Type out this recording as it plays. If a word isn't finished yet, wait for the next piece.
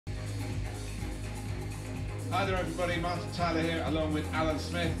Hi there everybody, Martin Tyler here along with Alan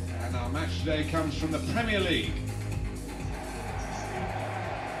Smith, and our match today comes from the Premier League.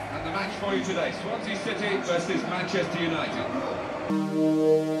 And the match for you today, Swansea City versus Manchester United.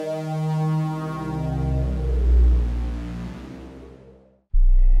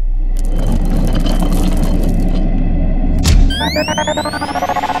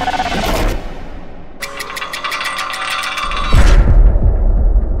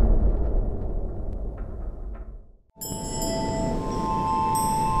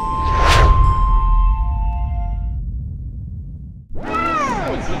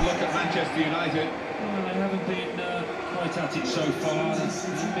 Good look at Manchester United. Well, they haven't been quite at it so far. They're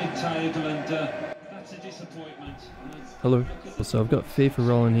mid-table, and that's a disappointment. Hello. So I've got FIFA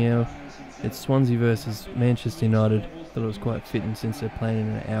rolling here. It's Swansea versus Manchester United. Thought it was quite fitting since they're playing in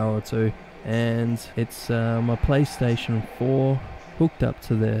an hour or two. And it's my PlayStation 4 hooked up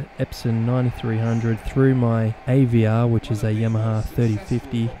to the Epson 9300 through my AVR, which is a Yamaha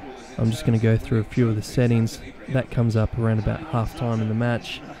 3050. I'm just going to go through a few of the settings. That comes up around about half time in the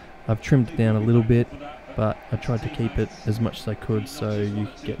match. I've trimmed it down a little bit, but I tried to keep it as much as I could so you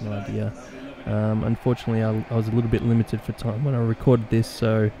could get an idea. Unfortunately, I was a little bit limited for time when I recorded this,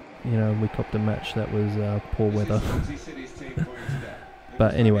 so you know, we copped a match that was poor weather.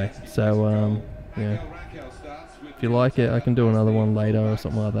 But anyway, so yeah, if you like it, I can do another one later or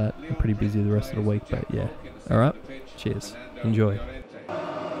something like that. I'm pretty busy the rest of the week, but yeah. Alright, cheers, enjoy.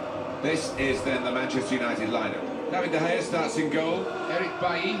 This is then the Manchester United lineup. David De Gea starts in goal. Eric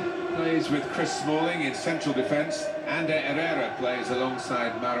Bailly plays with Chris Smalling in central defence. Ander Herrera plays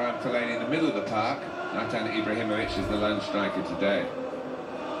alongside Marouane Fellaini in the middle of the park. Zlatan Ibrahimovic is the lone striker today.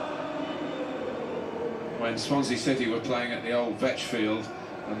 When Swansea City were playing at the old Vetch Field,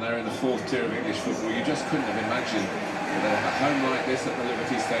 and they're in the fourth tier of English football, you just couldn't have imagined that they'd have a home like this at the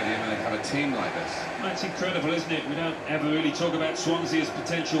Liberty Stadium and they'd have a team like this. That's incredible, isn't it? We don't ever really talk about Swansea as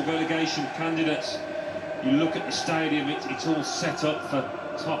potential relegation candidates. You look at the stadium, it's all set up for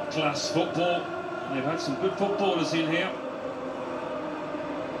top-class football. And they've had some good footballers in here.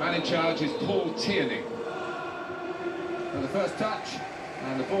 Man in charge is Paul Tierney. For the first touch,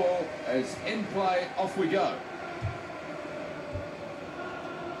 and the ball is in play, off we go.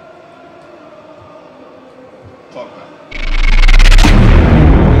 Pogba.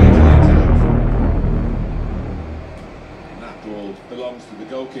 And that ball belongs to the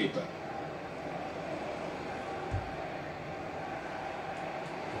goalkeeper.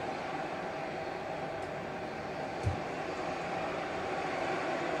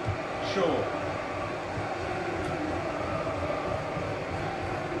 Shaw.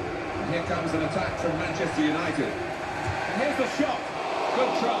 And here comes an attack from Manchester United. And here's the shot.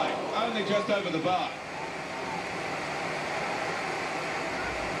 Good try, only just over the bar.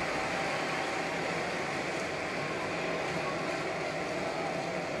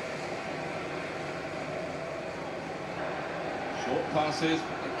 Short passes,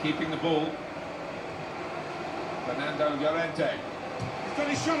 keeping the ball. Fernando Llorente. He's got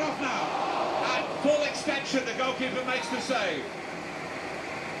his shot off now. At full extension, the goalkeeper makes the save.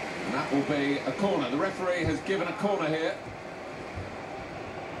 And that will be a corner. The referee has given a corner here.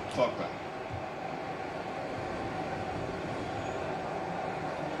 Pogba.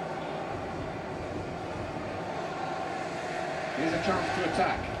 Here's a chance to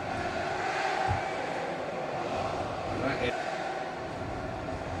attack. That is.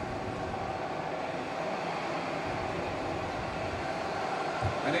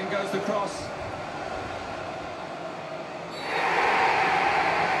 And in goes the cross.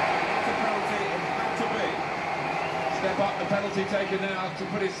 That's a penalty, it had to be. Step up, the penalty taken now to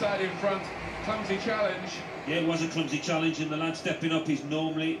put his side in front. Clumsy challenge. Yeah, it was a clumsy challenge, and the lad stepping up is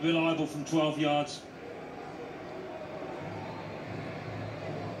normally reliable from 12 yards.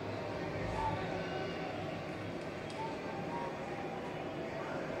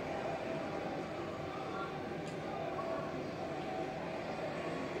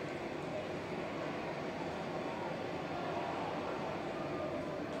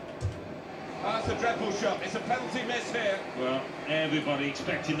 That's a dreadful shot. It's a penalty miss here. Well, everybody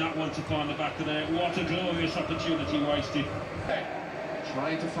expecting that one to find the back of there. What a glorious opportunity wasted. Okay.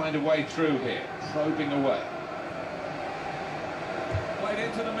 Trying to find a way through here. Probing away. Played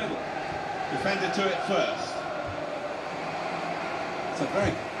into the middle. Defender to it first. It's a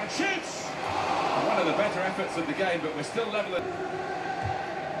very... And shoots! One of the better efforts of the game, but we're still level at...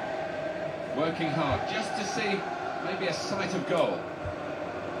 Working hard just to see maybe a sight of goal.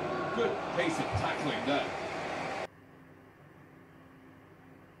 Good piece of tackling there.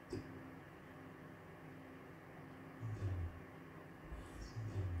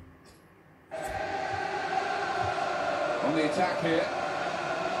 On the attack here.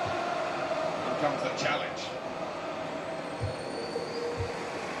 Here comes the challenge.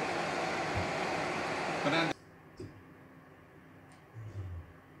 Fernando.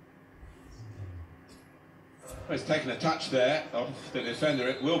 Well, he's taken a touch there off the defender.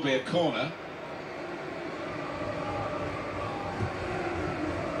 It will be a corner.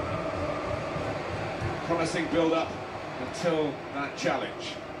 Promising build-up until that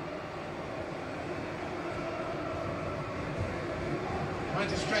challenge. Trying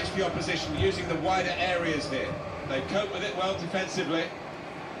to stretch the opposition using the wider areas here. They cope with it well defensively.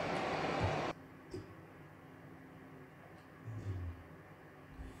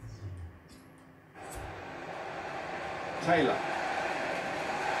 Taylor.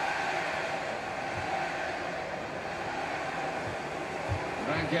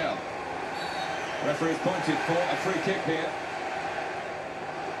 Rangel. Referee's pointed for a free kick here.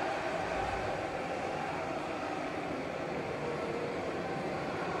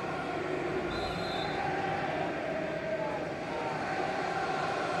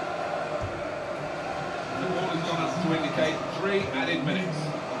 The ball has gone up to indicate 3 added minutes.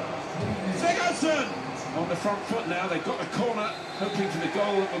 Sigurdsson! On the front foot now, they've got the corner, hoping for the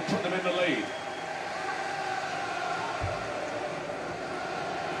goal that will put them in the lead.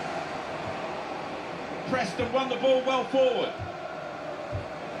 Preston won the ball well forward.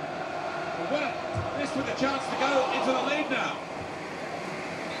 Well, this with a chance to go into the lead now.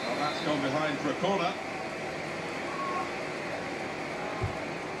 Well, that's gone behind for a corner.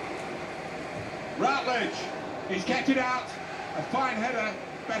 Routledge, he's kept it out. A fine header,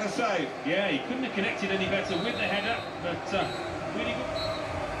 better save. Yeah, he couldn't have connected any better with the header, but really good.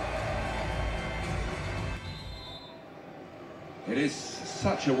 It is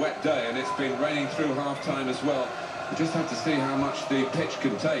such a wet day, and it's been raining through half-time as well. We just have to see how much the pitch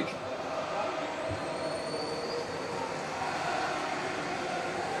can take.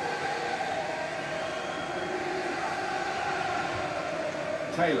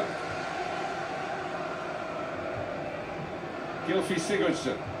 Taylor. Gylfi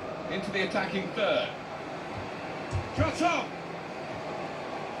Sigurdsson into the attacking third. Shot on!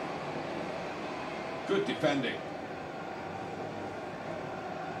 Good defending.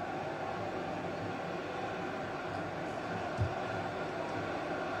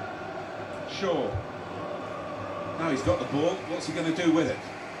 Shaw. Now he's got the ball, what's he going to do with it?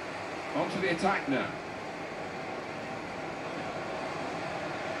 On to the attack now.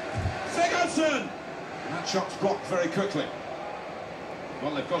 Sigurdsson! That shot's blocked very quickly.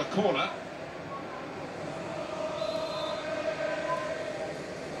 Well, they've got a corner.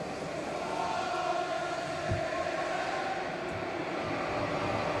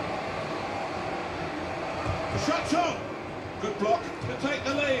 The shot's on! Good block to take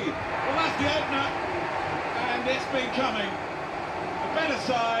the lead. Well, that's the opener, and it's been coming. The better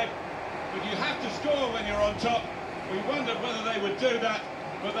side, but you have to score when you're on top. We wondered whether they would do that,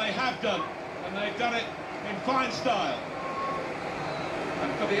 but they have done, and they've done it in fine style.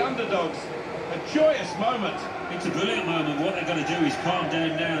 And for the underdogs, a joyous moment. It's a brilliant moment. What they're going to do is calm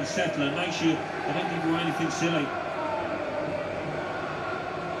down now and settle and make sure they don't give away anything silly.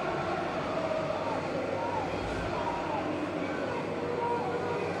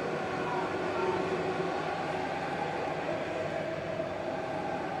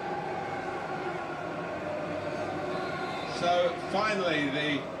 So finally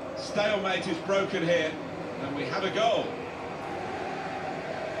the stalemate is broken here, and we have a goal.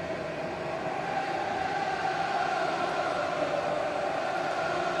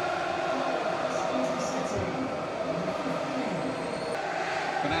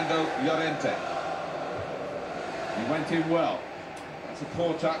 Fernando Llorente. He went in well. That's a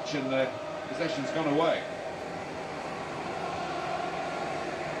poor touch, and the possession's gone away.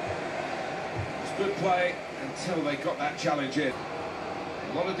 It's good play until they got that challenge in.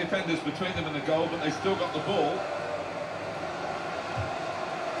 A lot of defenders between them and the goal, but they still got the ball.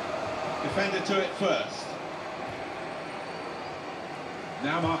 Defender to it first.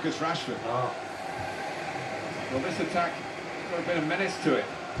 Now Marcus Rashford. Oh. Well, this attack has got a bit of menace to it.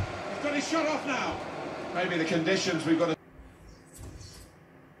 He's got his shot off now. Maybe the conditions we've got to...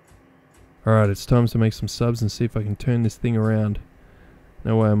 Alright, it's time to make some subs and see if I can turn this thing around.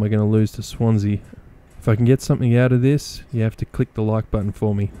 No way am I going to lose to Swansea. If I can get something out of this, you have to click the like button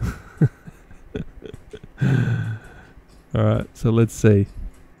for me. Alright, so let's see.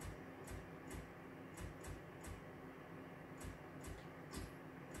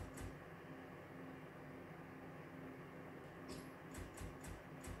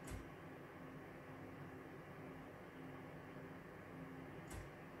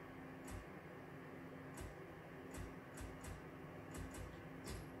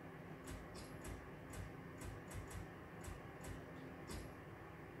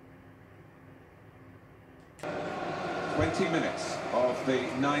 20 minutes of the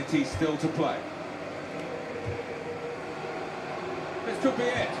 90 still to play. This could be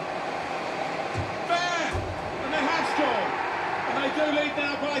it. Fair! And they have scored. And they do lead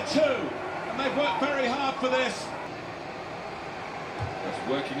now by 2. And they've worked very hard for this. Just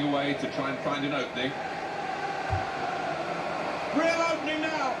working away to try and find an opening. Real opening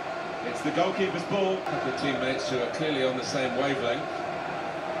now. It's the goalkeeper's ball. A couple of teammates who are clearly on the same wavelength.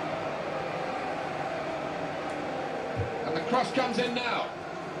 And the cross comes in now.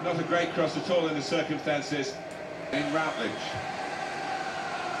 Not a great cross at all in the circumstances. In Routledge.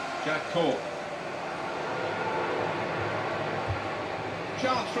 Jack Cork.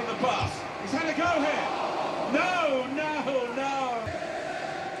 Chance from the pass. He's had a go here. No, no, no.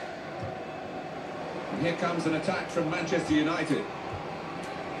 And here comes an attack from Manchester United.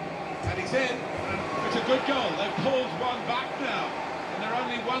 And he's in. And it's a good goal. They've pulled one back now. And they're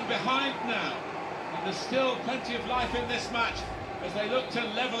only one behind now. And there's still plenty of life in this match as they look to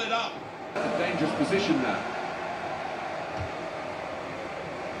level it up. A dangerous position now.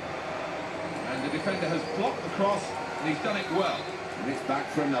 And the defender has blocked the cross, and he's done it well. And it's back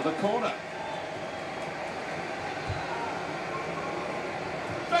for another corner.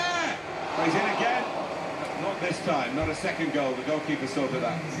 Fair! He's in again. Not this time, not a second goal. The goalkeeper sorted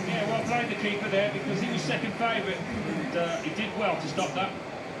that. Yeah, well played the keeper there because he was second favourite. And he did well to stop that.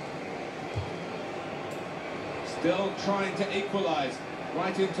 Still trying to equalise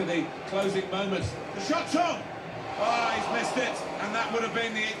right into the closing moments. The shot's on! Oh, he's missed it, and that would have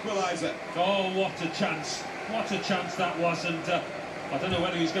been the equaliser. Oh, what a chance. What a chance that was, and I don't know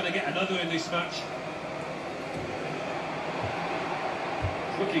whether he's going to get another in this match.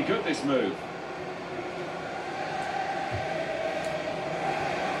 It's looking good, this move.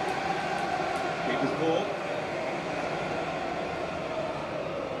 Keeper's ball.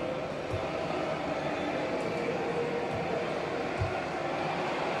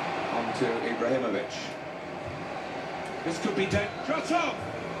 On to Ibrahimovic. This could be dead. Shot up!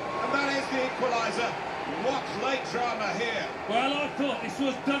 And that is the equaliser. What late drama here. Well, I thought this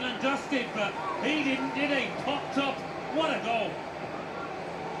was done and dusted, but he didn't, did he? Popped up. What a goal.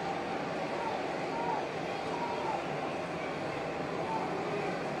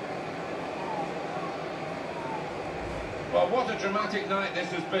 Well, what a dramatic night this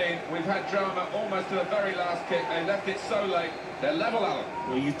has been. We've had drama almost to the very last kick. They left it so late. They're level, Alan.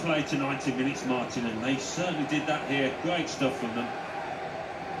 Well, you played to 90 minutes, Martin, and they certainly did that here. Great stuff from them.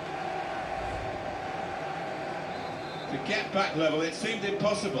 To get back level, it seemed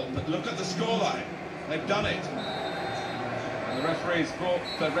impossible, but look at the scoreline. They've done it. And the referee's brought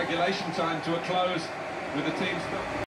the regulation time to a close with the team.